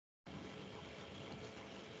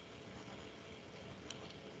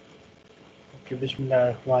Okay,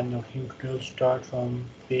 Bismillahirrahmanirrahim. Today we'll start from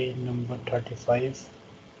page number 35,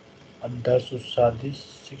 Duroosul,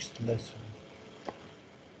 6th lesson.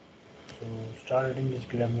 So, start reading this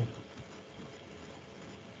grammar.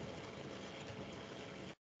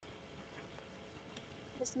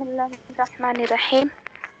 Bismillahirrahmanirrahim.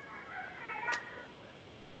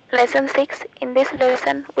 Lesson 6. In this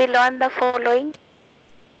lesson, we learn the following.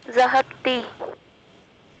 Zahabti.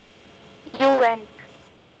 You went.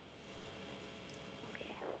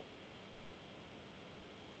 Okay.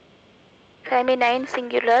 Feminine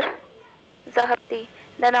singular. Zahabti.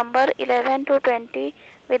 The number 11 to 20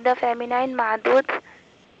 with the feminine ma'dud.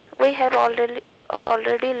 We have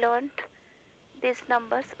already learned these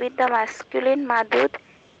numbers with the masculine ma'dud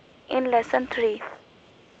in lesson 3.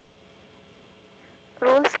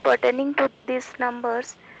 Rules pertaining to these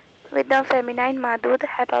numbers with the feminine ma'dud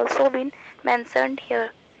have also been mentioned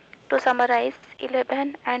here. To summarize,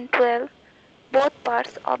 11 and 12, both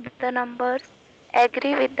parts of the numbers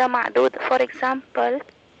agree with the ma'dud. For example,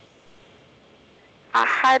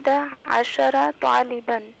 ahada ashara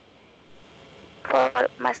taliban for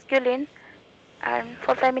masculine, and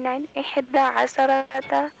for feminine, ihda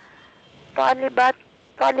asharata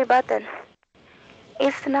talibatan,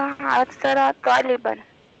 isna ashara taliban,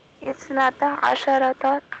 isnata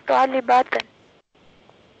asharata talibatan.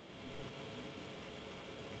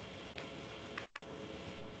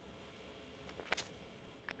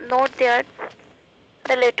 Note that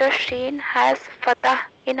the letter Shin has fatah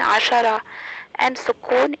in ashara and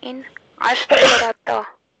sukun in asharata.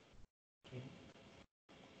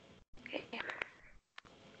 Okay.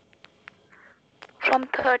 From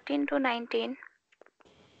 13 to 19.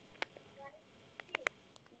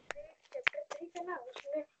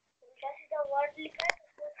 Word लिखा है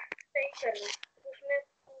तो सही करना उसमें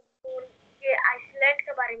बोल के Iceland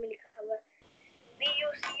के बारे में लिखा हुआ है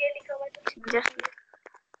BUCA लिखा हुआ है तो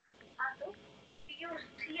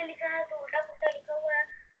BUCA लिखा है तो उल्टा पुल्टा लिखा हुआ है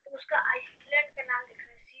तो उसका आइसलैंड का नाम लिखा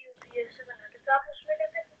है CUCA से बना दो तो आप उसमें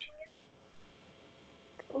कैसे पूछेंगे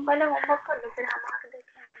पहले होमवर्क कर लो फिर हम आगे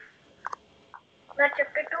देखेंगे मैं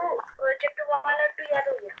चैप्टर 1 और 2 याद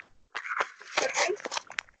हो गया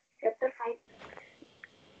chapter 5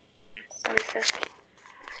 Sorry, sir.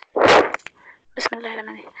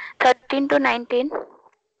 Bismillahirrahmanirrahim. 13 to 19.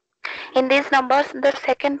 In these numbers, the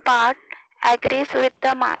second part agrees with the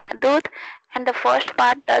ma'dud and the first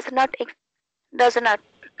part does not.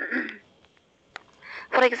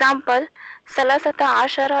 For example, salasata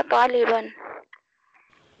ashara taliban.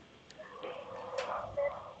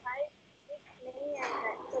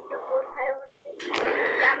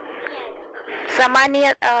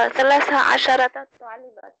 Salasa asharata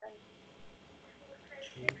talibatan.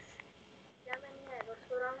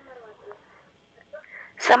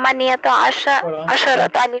 Samaniyata ashara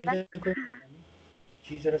taliban.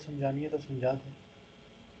 चीज जरा समझानी है तो समझा दे.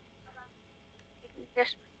 Yes.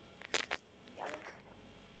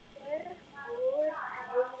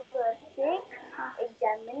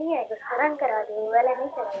 Exam में नहीं आएगा run करा दो वाला नहीं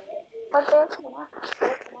कराएंगे पर देखो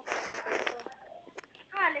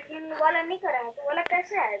हाँ लेकिन वाला नहीं करा है तो वाला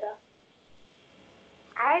कैसे आएगा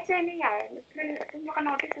आए चाहे नहीं आए तुम लोग का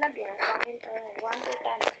नोटिस लग गया है 1 to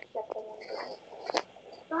 10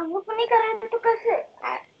 तो हम लोग को नहीं करा है तो कैसे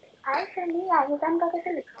आए चाहे नहीं आए टाइम का कैसे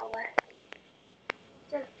लिखा हुआ है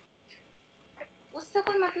चल उससे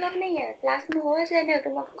कोई मतलब नहीं है क्लास में हो चाहे नहीं हो तो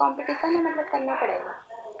कंपटीशन में मतलब करना पड़ेगा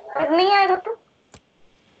अगर नहीं आएगा तो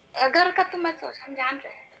अगर का तो मैं सोच हम जान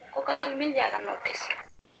रहे हैं को कल मिल जाएगा notice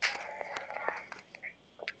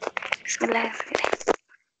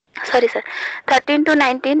Sorry, sir. 13 to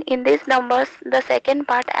 19. In these numbers, the second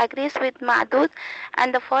part agrees with ma'dud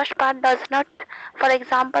and the first part does not. For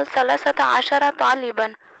example, salasata ashara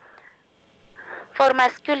taliban for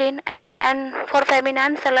masculine and for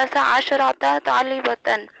feminine, salasa asharata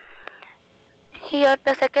talibatan. Here,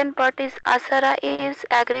 the second part is asara is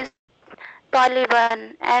agrees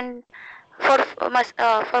taliban, and for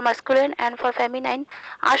masculine and for feminine,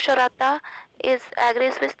 asharata is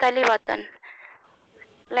agrees with talibatan.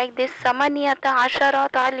 Like this, samaniyata ashara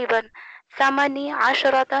taliban, samani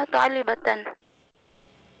asharata talibatan.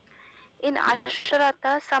 In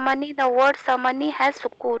asharata, samani, the word samani has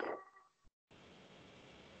sukun.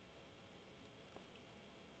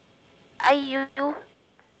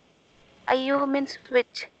 Ayyu means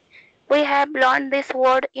which. We have learned this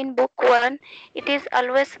word in book 1. It is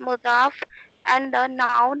always mudaf and the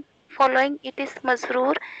noun following it is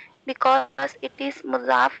masroor because it is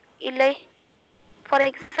mudaf ilay. For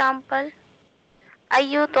example,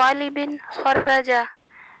 ayyu talibin kharaja,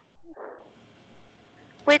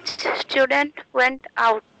 which student went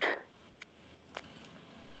out.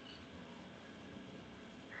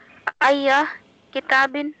 Ayya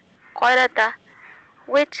kitabin qarata.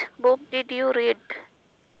 Which book did you read?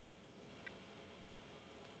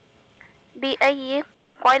 بأي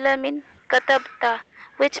قلم كتبت.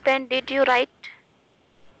 Which pen did you write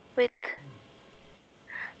with?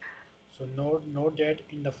 So note that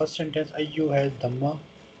in the first sentence ayyu has dhamma,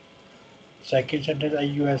 second sentence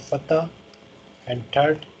ayyu has fatha, and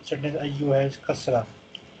third sentence ayyu has kasra.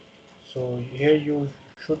 So here you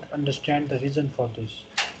should understand the reason for this.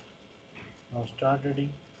 Now start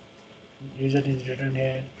reading. Reason is written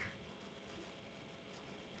here.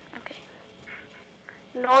 Okay.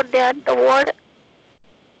 Note that the word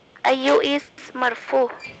ayyu is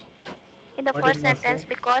marfu in the What is first marfu? sentence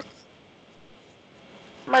because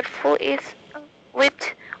marfu is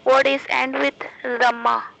which word is end with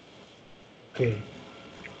dhamma Okay.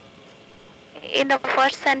 in the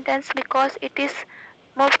first sentence because it is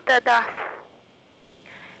mubtada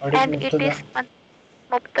What is and it mubtada? is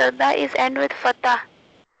mubtada is end with fatah.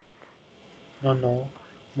 No.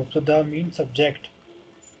 Mubtada means subject,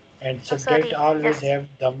 and Oh, subject sorry. always Yes. have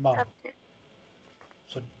dhamma. Subject.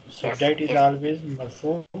 So Yes. subject is Is always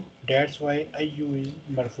marfu. That's why ayyu is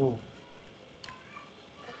marfu.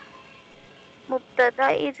 mubtada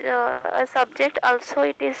is a subject. Also,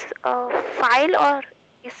 it is a file or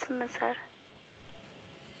ism, sir.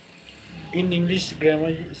 In English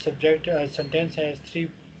grammar, subject sentence has three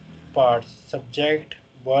parts: subject,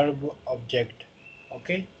 verb, object.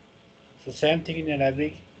 Okay. So same thing in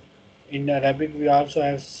Arabic. In Arabic, we also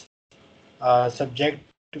have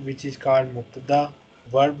subject which is called mubtada,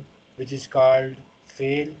 verb which is called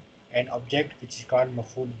fail, and object which is called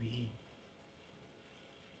maf'ul bihi.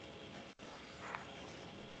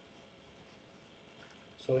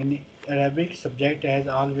 So in Arabic, subject has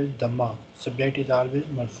always dhamma. Subject is always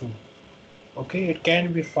marfu. Okay, it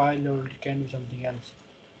can be file or it can be something else,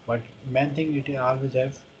 but main thing it is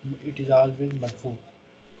always marfu.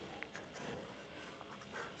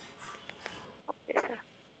 Okay, sir.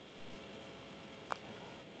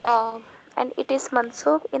 And it is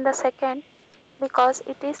mansub in the second because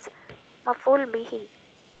it is maful bihi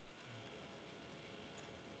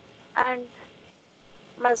and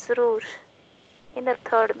mazrur in the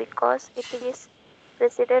third because it is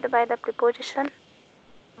preceded by the preposition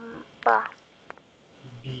ba.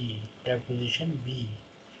 B, preposition B.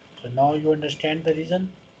 So now you understand the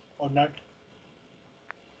reason or not?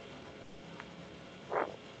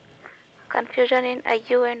 Confusion in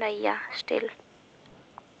ayu and ayya still.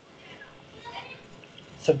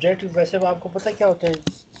 Subject वैसे आपको पता क्या होता है?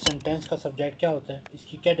 Sentence का subject क्या होता है?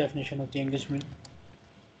 इसकी क्या डेफिनेशन होती है इंग्लिश में?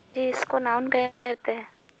 जी इसको नाउन कहते हैं.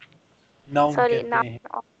 नाउन सॉरी कहते हैं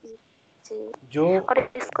नाउन जी जो और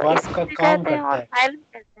इसको वर्ब इसम का भी काम कहते हैं करता और है। फाइल भी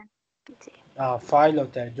कहते हैं. जी. फाइल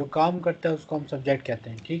होता है, जो काम करता है उसको हम सब्जेक्ट कहते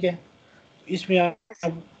हैं। ठीक है, इसमें Yes.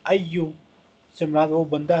 अब अय्यू से मुराद वो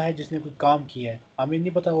बंदा है जिसने कोई काम किया है। हमें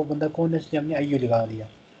नहीं पता वो बंदा कौन है, इसलिए हमने अय्यू लगा दिया।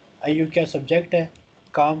 अय्यू क्या सब्जेक्ट है,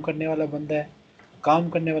 काम करने वाला बंदा है। काम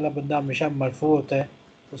करने वाला बंदा हमेशा मरफू होता है,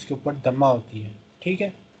 उसके ऊपर दम्मा होती है। ठीक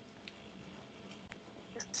है,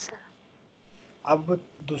 Yes, sir. अब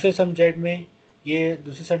दूसरे सब्जेक्ट में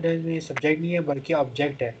दूसरे सेंटेंस में ये सब्जेक्ट नहीं है बल्कि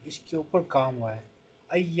ऑब्जेक्ट है, इसके ऊपर काम हुआ है।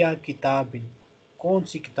 अय्या किताबिन, कौन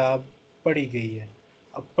सी किताब पढ़ी गई है।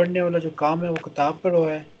 अब पढ़ने वाला जो काम है वो किताब पर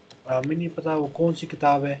हुआ है और हमें नहीं पता वो कौन सी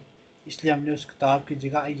किताब है, इसलिए हमने उस किताब की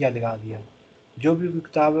जगह अय्या लगा दिया। जो भी कोई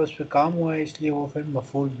किताब है उस पर काम हुआ है, इसलिए वो फिर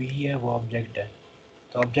मफूल भी है, वो ऑब्जेक्ट है।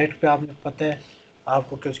 तो ऑब्जेक्ट पे आपने पता है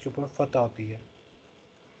आपको कि उसके ऊपर फतह होती है।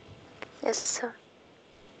 Yes, sir.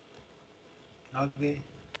 आगे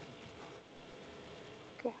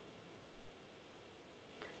Okay.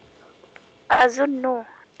 Azunnu,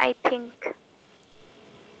 I think.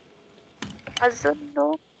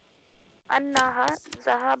 Azunnu annaha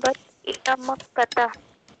zahabat ila Makkah.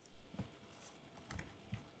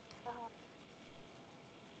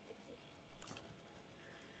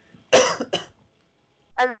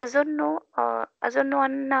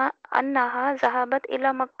 أظن أنها ذهبت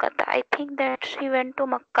إلى مكة. I think that she went to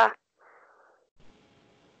Makkah.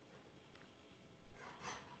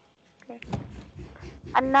 Okay.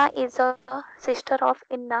 Anna is a sister of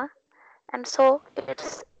Inna, and so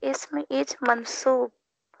its ism is mansub,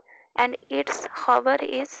 and its khabar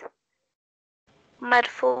is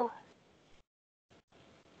marfu.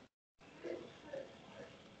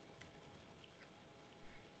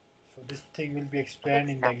 so this thing will be For explained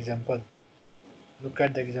in the example, example. Look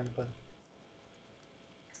at the example.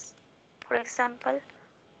 for example,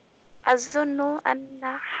 أظن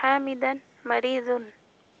أن حامدا مريض.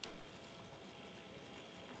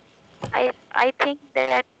 I think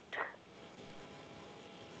that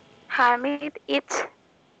Hamid is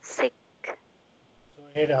sick. So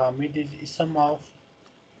here Hamid is ism of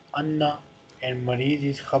Anna and Mariz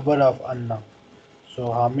is khabar of Anna.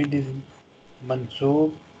 So Hamid is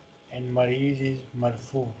mansoob and Mariz is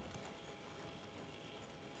marfu.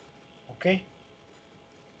 Okay?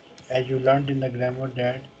 As you learned in the grammar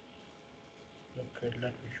that, okay,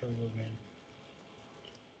 let me show you again.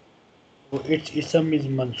 So its ism is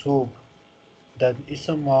mansoob. The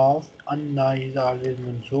ism of Anna is always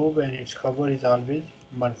mansoob and its khabar is always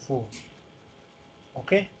marfu.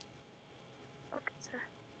 Okay? Okay, sir.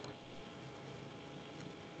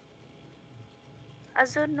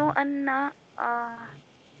 أظن أن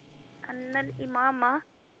الإمام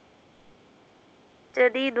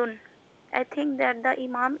جديد. I think that the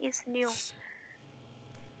Imam is new.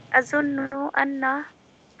 أظن أن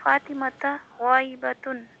فاطمة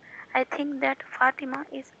غائبة. I think that Fatima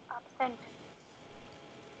is absent.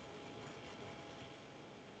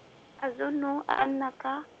 أظن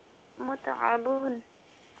أنك متعب.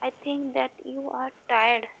 I think that you are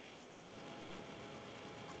tired.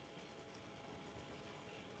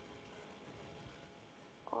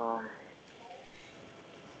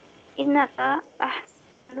 إنك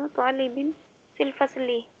أحسن طالب في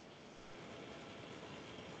الفصل.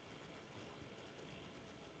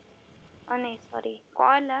 sorry.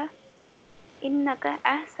 قال إنك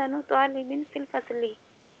أحسن طالب في الفصل.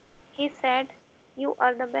 He said, you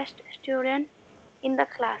are the best student in the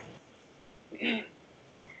class.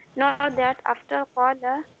 Note that after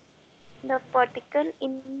قال, the particle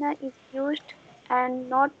inna is used and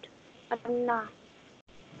not anna.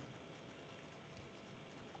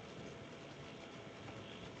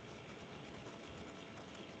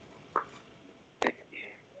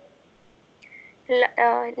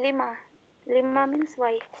 Lima. Lima means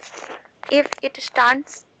why. If it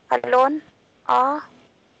stands alone, ha.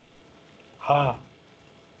 Ha.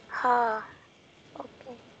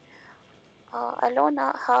 Okay. Alone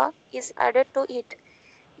ha is added to it.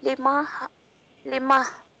 Lima. Lima.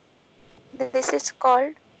 This is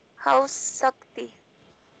called house sakti.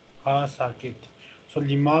 Ha sakit. So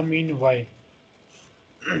lima mean why.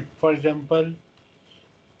 For example,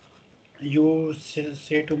 you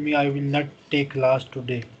say to me, I will not take class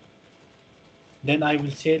today. Then I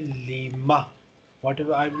will say lima.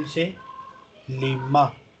 Whatever I will say,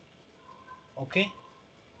 lima. Okay?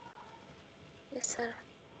 Yes, sir.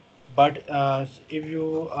 But if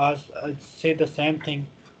you ask, say the same thing,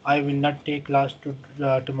 I will not take class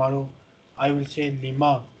tomorrow. I will say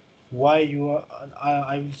lima. Why you are?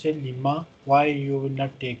 I will say lima. Why you will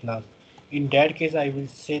not take class? In that case, I will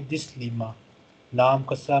say this lima. Naam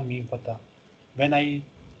kasra meem fata. When I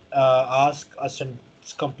ask a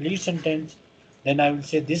complete sentence, then I will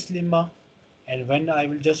say this lima. And when I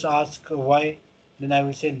will just ask why, then I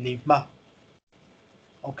will say lima.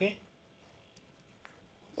 Okay?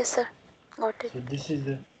 Yes, sir. Got it. So this is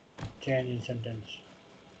the change in sentence.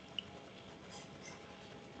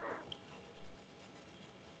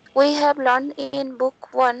 We have learned in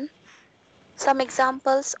book 1 some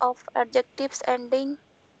examples of adjectives ending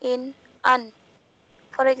in an.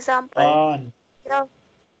 For example, On.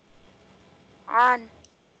 an.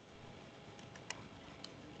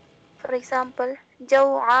 For example,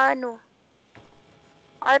 جوعان,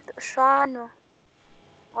 عطشان,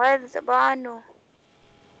 غضبان.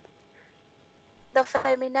 The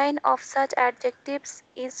feminine of such adjectives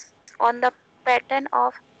is on the pattern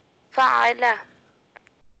of فعل,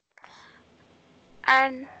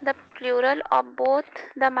 and the plural of both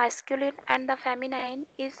the masculine and the feminine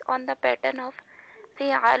is on the pattern of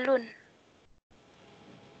فعل.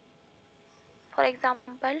 For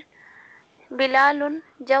example, بلال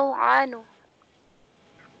جوعان,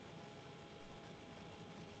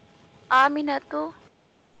 آمنة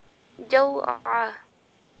جوعى,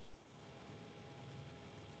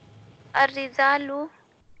 الرجال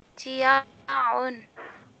جياع,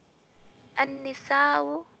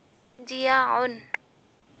 النساء جياع.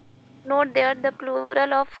 Note that the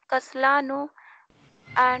plural of kaslanu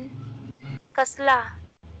and kasla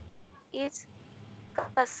is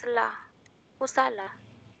kasla, kusala.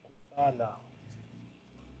 Kusala.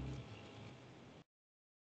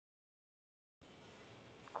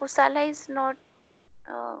 Kusala is not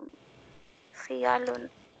fiyalun,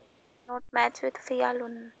 not matched with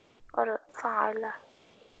fiyalun or faala.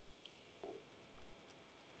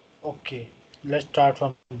 Okay, let's start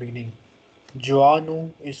from beginning.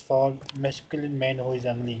 Joanu is for masculine man who is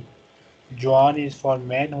angry. Joan is for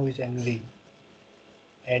man who is angry.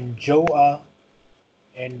 And Joa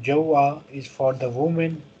is for the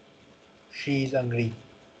woman, she is angry.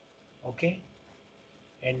 Okay?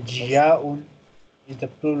 And Yes. Jiaun is the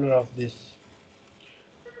plural of this.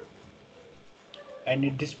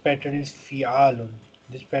 And this pattern is fi'alun.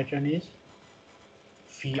 This pattern is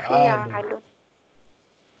fi'alun. فعل.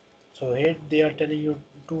 So here they are telling you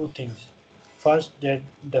two things. First, that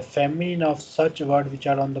the feminine of such words which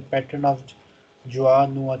are on the pattern of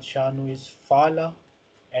juanu or shanu is fala,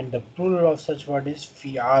 and the plural of such word is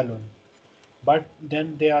fi'alun. But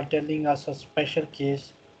then they are telling us a special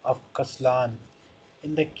case of kaslan.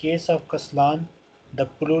 In the case of kaslan, the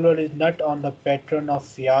plural is not on the pattern of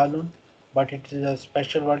fi'alun, but it is a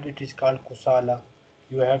special word. It is called kusala.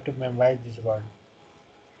 You have to memorize this word.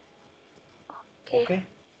 Okay. Okay.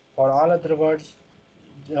 For all other words,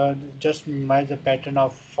 just memorize the pattern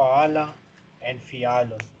of faala and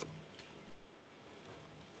fi'alun.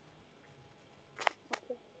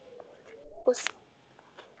 Okay. Us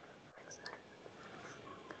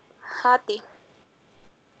hati.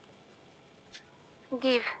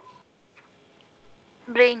 Give.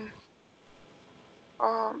 Bring.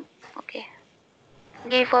 Okay.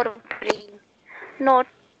 Give or bring. Note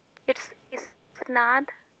its isnad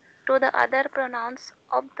to the other pronouns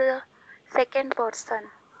of the second person.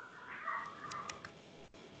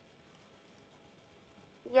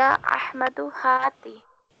 Ya Ahmadu hati.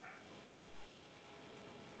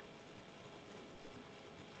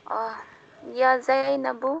 Ya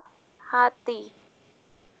Zainabu hati.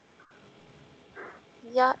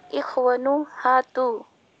 Ya ikhwanu hatu.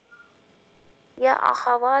 Ya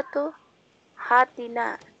akhawatu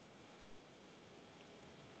hatina.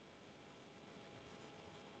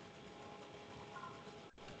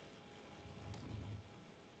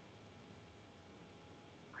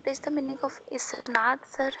 What is the meaning of isnad,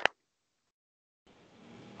 sir?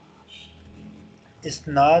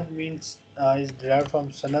 Isnad means is derived from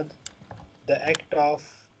sanad, the act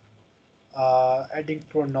of adding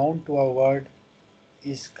pronoun to a word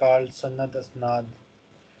is called sanad asnad.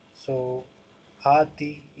 So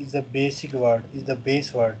hati is a basic word, is the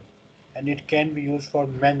base word, and it can be used for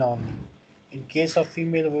men only. In case of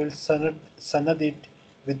female, we will sanad it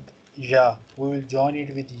with ya. We will join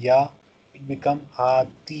it with ya. It become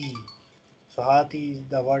hati. So hati is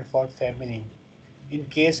the word for feminine. In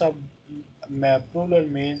case of plural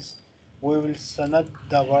males, we will sanad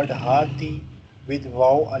the word hati with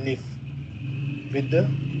waw alif. With the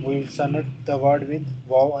we will sanad the word with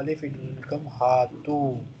waw alif. It will become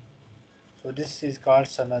hatu. So this is called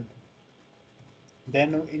sanad.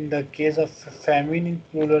 Then in the case of feminine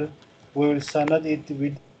plural, we will sanad it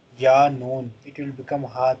with ya noon. It will become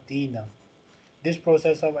hatina. This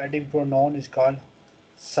process of adding pronoun is called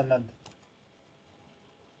sanad.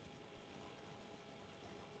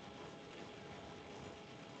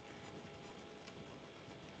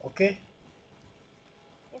 Okay?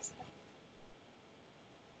 Yes, sir.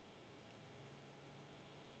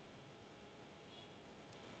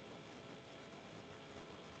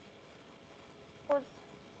 Whose?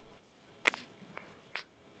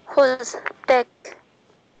 Whose? Take.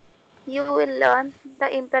 You will learn the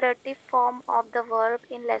imperative form of the verb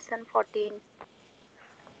in lesson 14.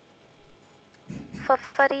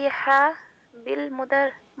 فَفَرِحَ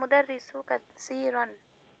بِالْمُدَرِّسُ كَثِيرًا.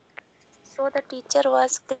 So the teacher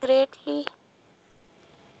was greatly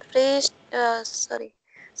pleased.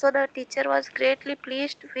 So the teacher was greatly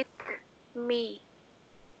pleased with me.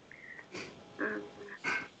 Mm.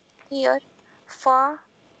 Here, fa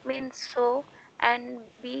means so and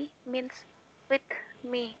be means with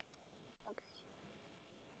me. Okay.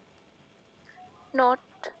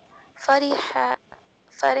 Note: fariha,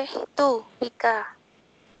 farihtu bika.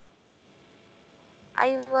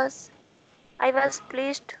 I was I was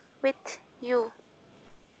pleased with you.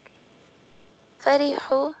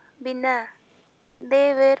 Farihu bina.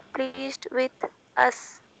 They were pleased with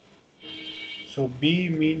us. So be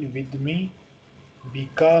mean with me,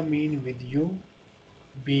 bika mean with you,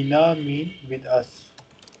 bina mean with us,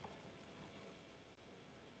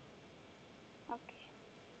 Okay.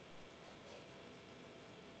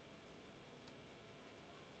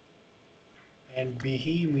 and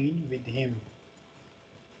bihi mean with him.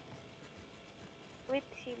 With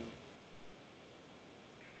him.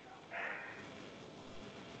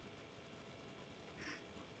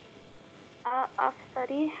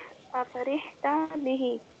 Afarih, afarihta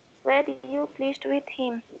bihi. Were you pleased with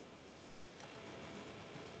him?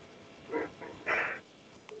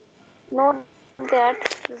 Note that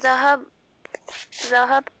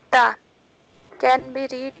zahabta can be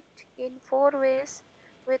read in four ways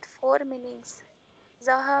with four meanings.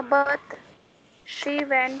 Zahabat, she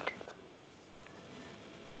went,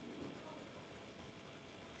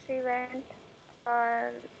 she went.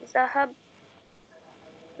 Zahab,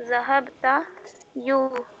 zahabta,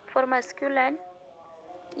 you for masculine,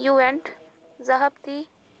 you went. Zahabti,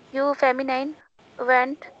 you feminine,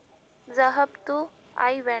 went. Zahabtu,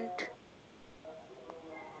 I went.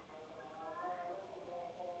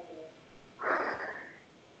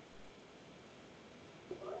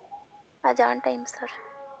 Ajan time, sir.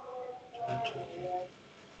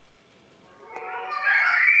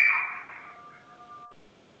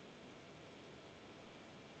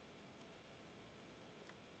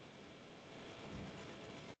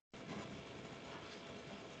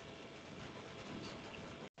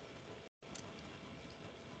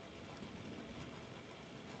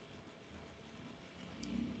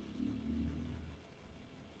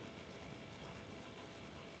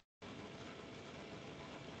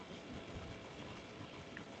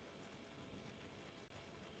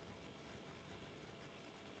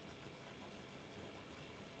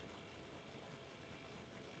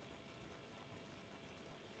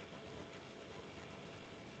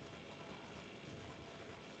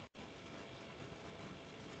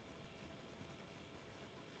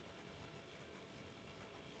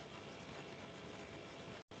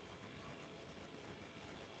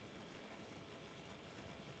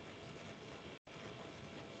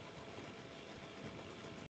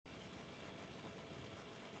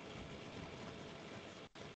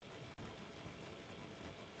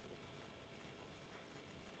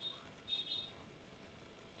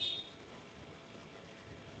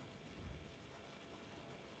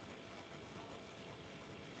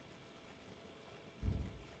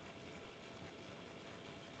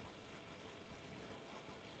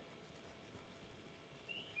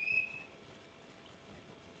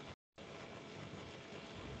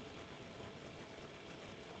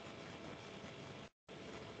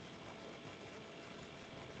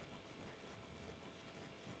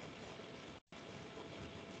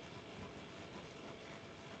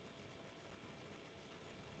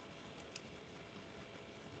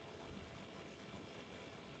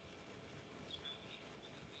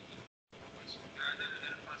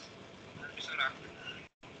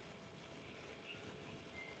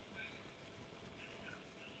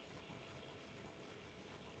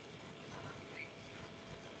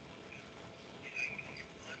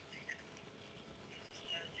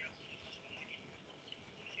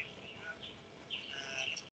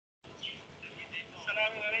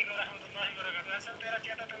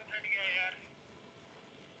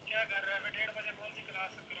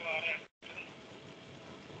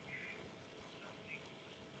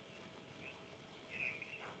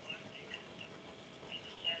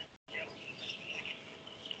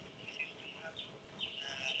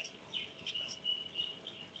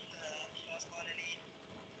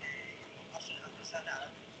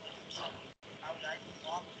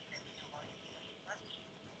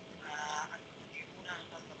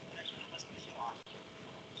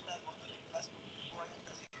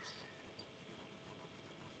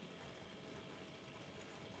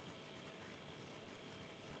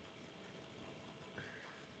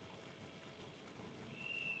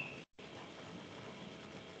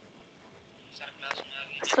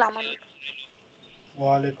 Assalamu alaikum.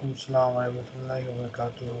 वालेकुम सलाम रहमतुल्लाहि व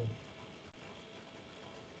बरकातुहू।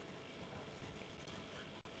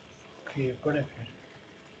 ये पढ़े फिर।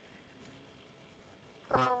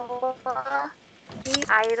 He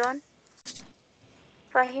iron.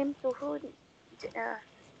 فهمته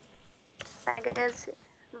magazine.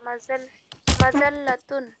 مزلة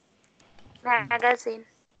magazine.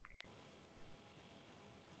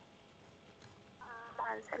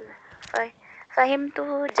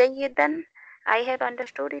 فهمته جيدا. I have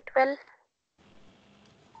understood it well.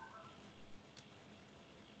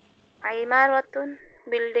 عمارة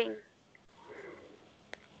building.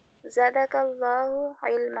 زادك الله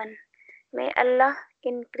علما. May Allah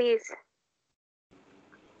increase.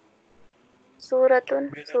 Surah.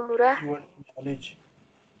 knowledge.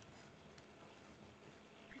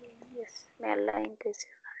 Yes, may Allah increase.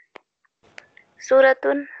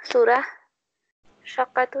 Surah.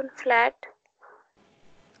 Shaqatun flat.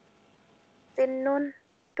 Sinnun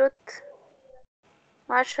tooth.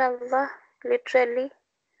 Mashallah literally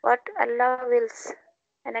what Allah wills.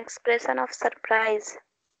 An expression of surprise.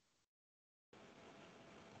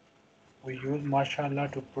 We use mashallah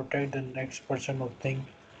to protect the next person or thing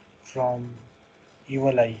from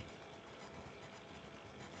evil eye.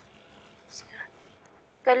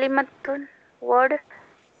 Kalimatun word.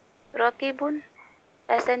 Rakibun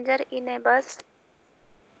passenger in a bus,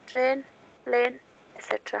 train, plane,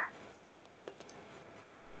 etc.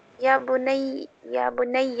 Ya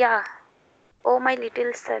bunayya, oh my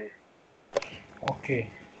little son.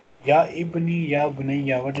 Okay. Ya ibni, ya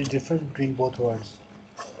bunayya. What is the difference between both words?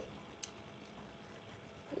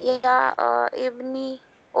 Ya ibni,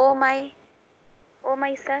 oh my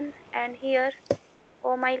son, and here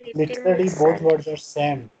Oh my little Literally, both son. words are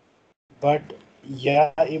same, but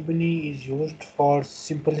Ya Ibni is used for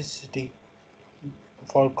simplicity,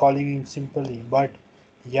 for calling him simply, but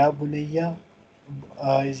Ya Bunayya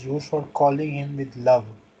is used for calling him with love.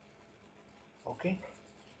 Okay,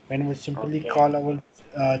 when we simply Okay. call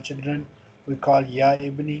our children, we call Ya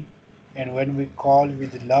Ibni, and when we call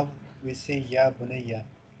with love, we say Ya Bunayya.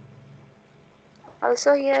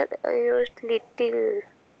 Also here used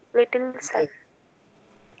little son.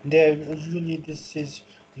 They, they usually this is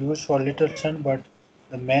used for little son, but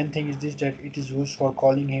the main thing is this that it is used for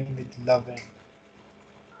calling him with love. And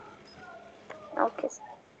Okay.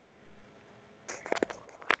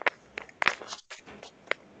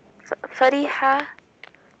 Fariha,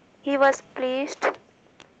 he was pleased.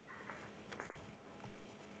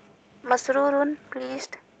 Masrurun,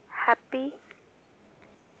 pleased, happy.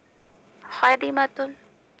 Khadimatun,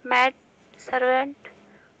 mad servant.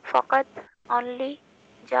 Faqat, only.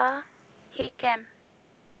 Ja, he came.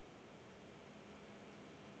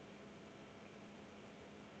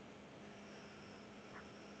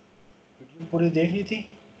 Video पूरी देख ली थी?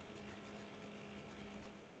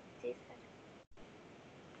 जी sir.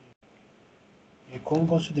 ये कौन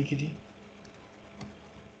कौन सी देखी थी?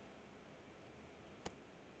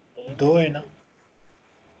 एक. दो है ना?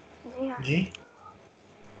 जी हाँ. जी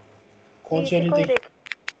कौन जी सी इसी वाली को ही देखी? देख.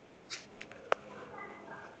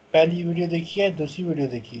 पहली वीडियो देखी है, दूसरी वीडियो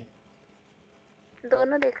देखी है?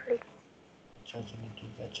 दोनों देख ली. अच्छा चलो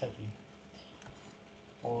ठीक है, अच्छा जी।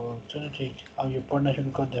 और चलो ठीक, अब ये पढ़ना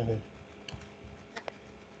शुरू कर दे फिर।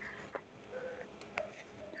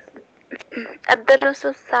 الدروس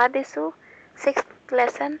السادس, sixth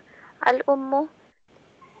lesson. الأم,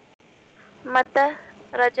 متى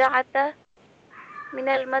رجعت من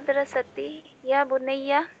المدرسة يا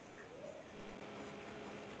بني?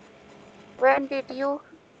 When did you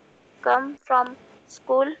come from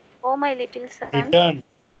school, oh my little son? Return,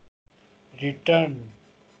 return.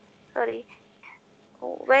 Sorry.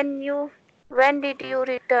 When did you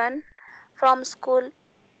return from school,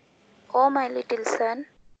 oh my little son?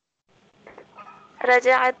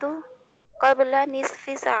 رجعت قبل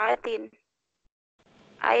نصف ساعة.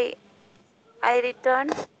 I I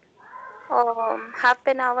returned half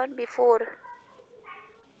an hour before.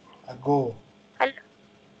 ago, Al-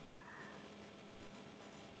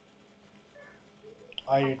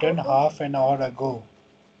 I returned ago. half an hour ago.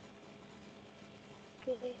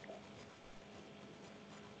 Okay.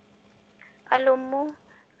 الأم,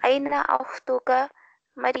 أين أختك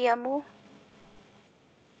مريم?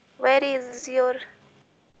 Where is your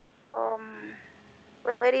um,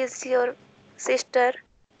 where is your sister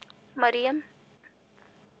Maryam?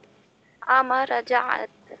 أما رجعت.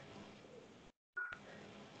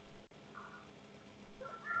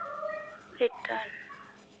 Return.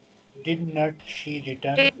 Did not she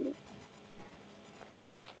return?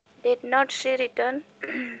 Did not she return?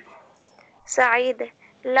 سعيد,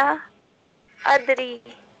 لا أدري.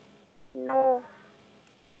 No.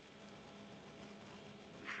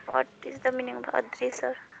 What is the meaning of أدري,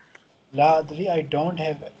 sir? La adri, I don't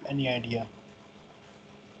have any idea.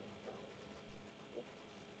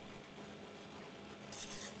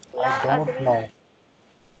 I لا don't أدري. know.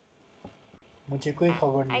 मुझे कोई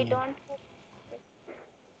खबर I नहीं है। don't have.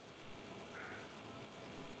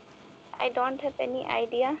 I don't have any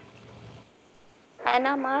idea.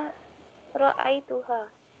 أنا ما رأيتها.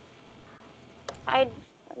 I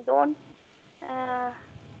don't. Uh,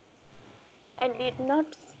 I did not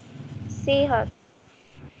see her.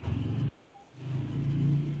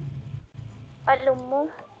 الأم,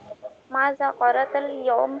 ماذا قرأت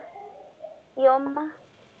اليوم؟ يوم.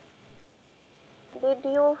 Did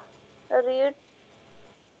you read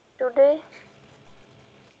today?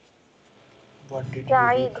 What did you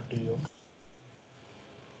read سعيد. today?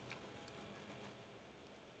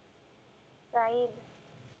 سعيد,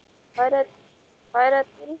 قرأت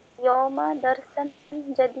اليوم درسا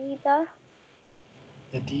جديدا.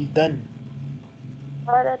 جديدا.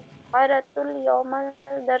 قرأت اليوم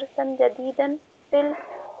درسا جديدا في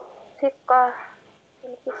الفقه. في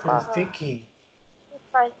الفقه.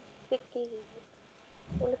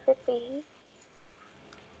 الفقه.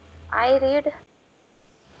 I read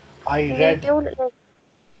I read. new.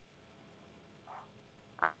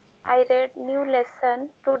 I read new lesson.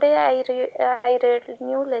 Today I read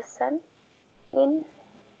new lesson in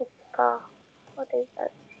Fiqh. What is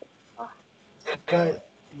that? Fiqh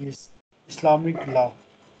is Islamic law.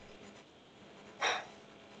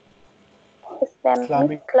 Islamic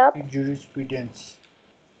Islamic club. jurisprudence.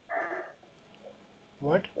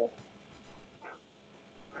 What? Okay.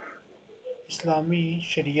 Islami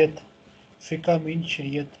Shariat. Fiqh means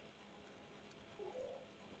Shariat.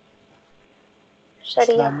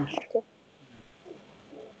 Sharia. Islamic Okay.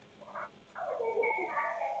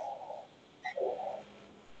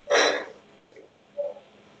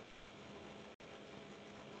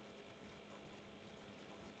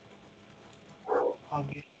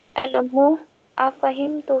 आगे Al-ummu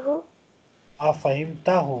afahimtuhu.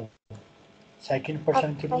 अफहिमता हो, second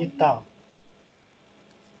person के लिए ता।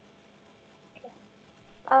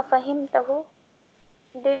 Afahimtahu.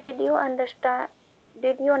 Did you understand?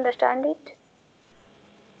 Did you understand it?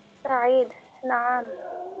 Sa'id. Naam.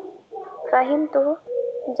 Fahimtuhu.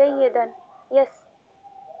 Jayyidan. Yes.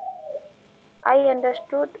 I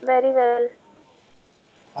understood very well.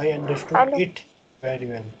 I understood Alu. It very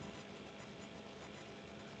well.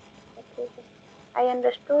 Okay. I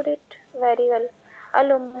understood it very well.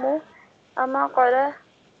 Al-ummu ama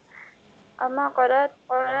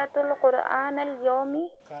qaratul Qur'an al-yawmi.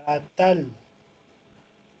 करातल,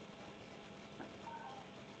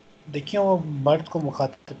 देखिए वो मर्द को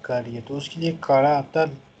मुखातिब कर रही है तो उसके लिए करातल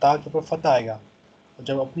ता के ऊपर फतह आएगा, और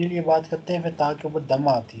जब अपने लिए बात करते हैं फिर ता के ऊपर दम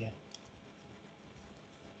आती है।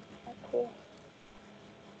 Okay.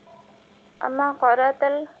 Ama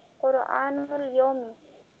qaratul Qur'an al-yawmi.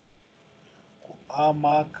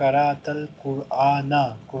 आमा करातल कुरआना,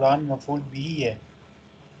 कुरान मफूल भी है।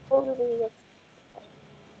 Yes.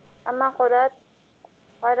 Ama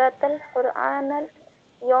qaratul Qur'an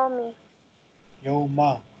al-yawmi.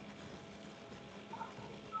 यौमा,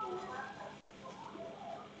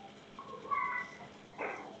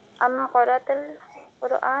 Ama qaratul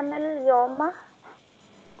Qur'an al-yawma.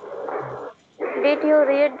 Did you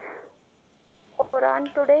read Quran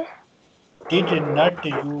today? Did not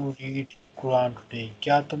you read Quran today,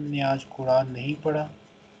 क्या तुमने आज कुरान नहीं पढ़ा?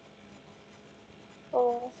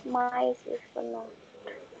 Oh, my sister, no.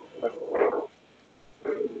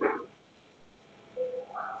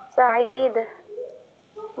 Saeed.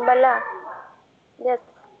 Bala. Yes.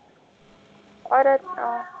 औरत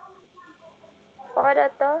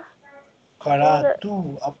औरत करा सूर तू,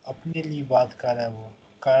 अब अपने लिए बात कर रहा है वो,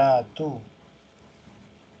 करा तू।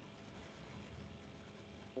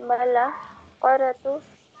 बला औरत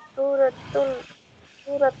सूरतुल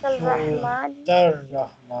सूरतुल रहमान सुरतर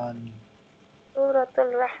रहमानी, सूरतुल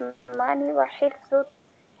रहमान व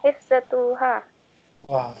हिफ्ज़तुहा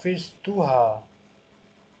वहफिज़तुहा,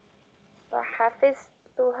 व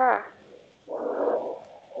हफिज़तुहा.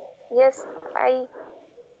 Yes, I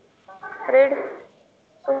read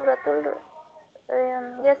Suratul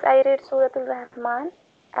yes, I read Suratul Rahman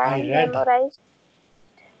I and red, memorized.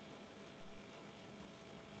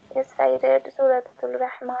 Yes, I read Suratul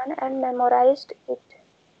Rahman and memorized it.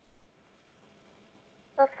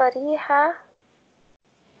 ففرح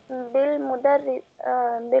بالمدرس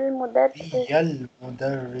L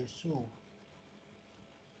मुदर्रिसु,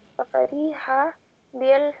 ففرح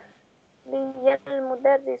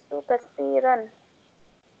بالمدرس كثيرا.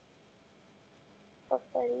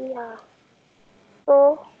 ففرح. So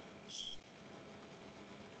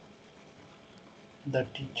the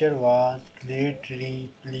teacher was greatly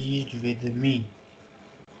pleased with me,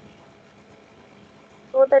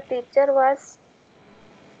 the teacher was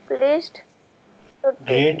pleased. So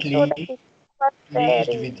greatly the teacher was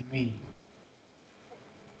pleased very. With me.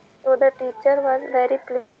 So the teacher was very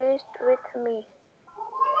pleased with me.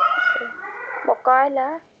 وقال,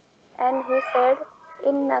 and he said,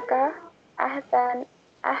 إنك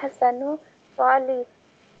أحسن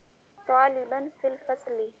طالبا في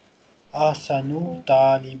الفصل. आसनु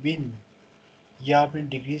तालिबिन, यह आपने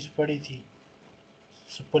degrees पढ़ी थी,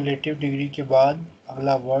 superlative degree के बाद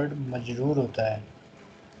अगला word मजरूर होता है।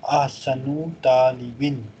 आसनु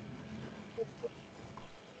तालिबिन,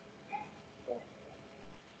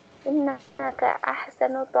 إنك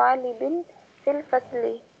أحسن طالب في الفصل.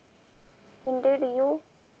 Indeed you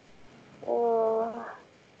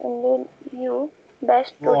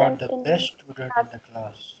best you are students the in best student in class. the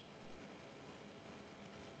class।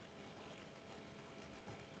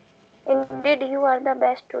 Indeed you are the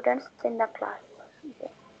best students in the class.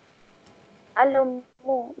 Okay.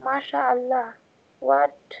 Al-ummu, Masha Allah,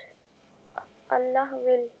 what Allah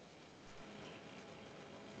will.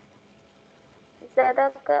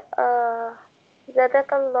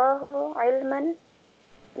 زادك الله علما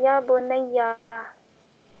يا بني.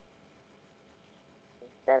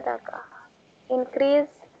 زادك.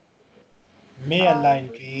 Increase. May Allah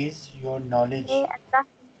increase your knowledge।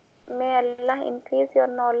 May Allah increase your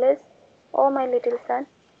knowledge, O my little son.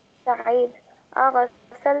 Sa'id.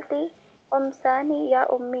 أغسلتِ قمصاني يا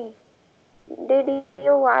أمي. Did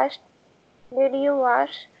you wash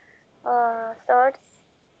shirts?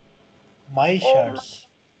 My Oh my. shirts,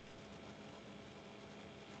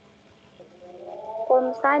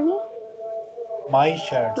 قمصاني my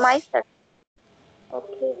shirts. My shirt.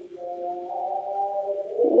 Okay.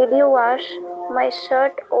 Did you wash my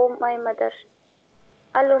shirt, oh my mother?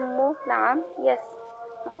 الأم نعم. Yes.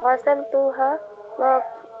 غسلتها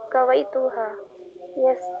وكويتها.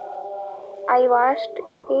 Yes. I washed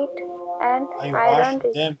it and I ironed washed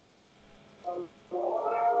it. them.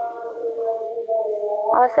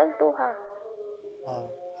 غسلتها.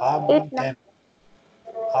 Ha It mean نعم. them.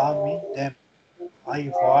 Ha mean them.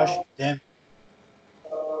 I washed them.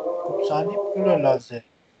 कुप्सानी plural लफ्ज़ है,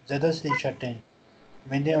 ज़्यादा से शर्टें,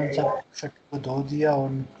 मैंने उन सब शर्टों को धो दिया और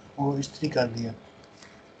वो इस्त्री कर दिया।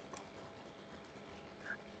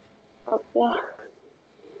 Okay.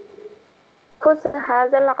 خذ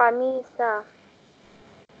هذا القميص.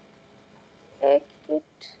 Take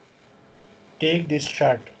it. Take this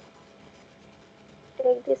shirt.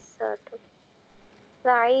 Take this shirt.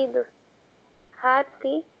 سعيد.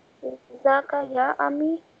 هاتي ذاك يا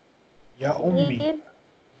أمي. या उम्मी. Give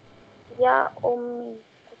يا أمي.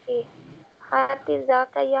 Okay. هاتي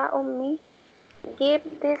ذاك يا أمي. Give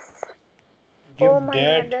this, Give oh my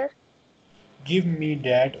that. mother. Give me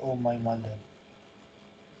that, oh my mother.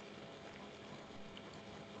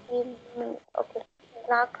 Give me. Okay.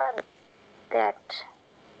 ذاك that.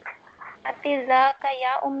 هاتي ذاك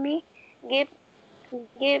يا أمي.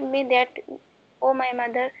 Give me that, oh my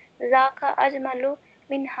mother. ذاك أجمل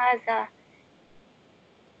من هذا.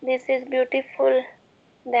 This is beautiful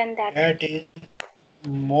than that. That is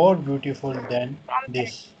more beautiful than From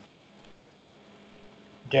this.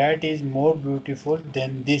 That is more beautiful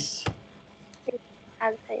than this. this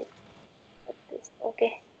هذا this.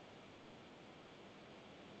 Okay.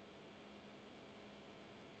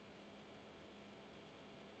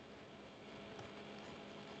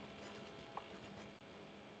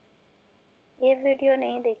 ये video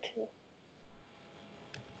नहीं देखी।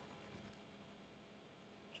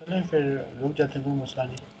 चलें फिर रुक जाते हैं, कोई मसला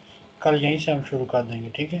नहीं, कल यहीं से हम शुरू कर देंगे,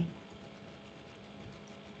 ठीक है।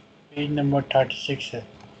 पेज नंबर 36 है।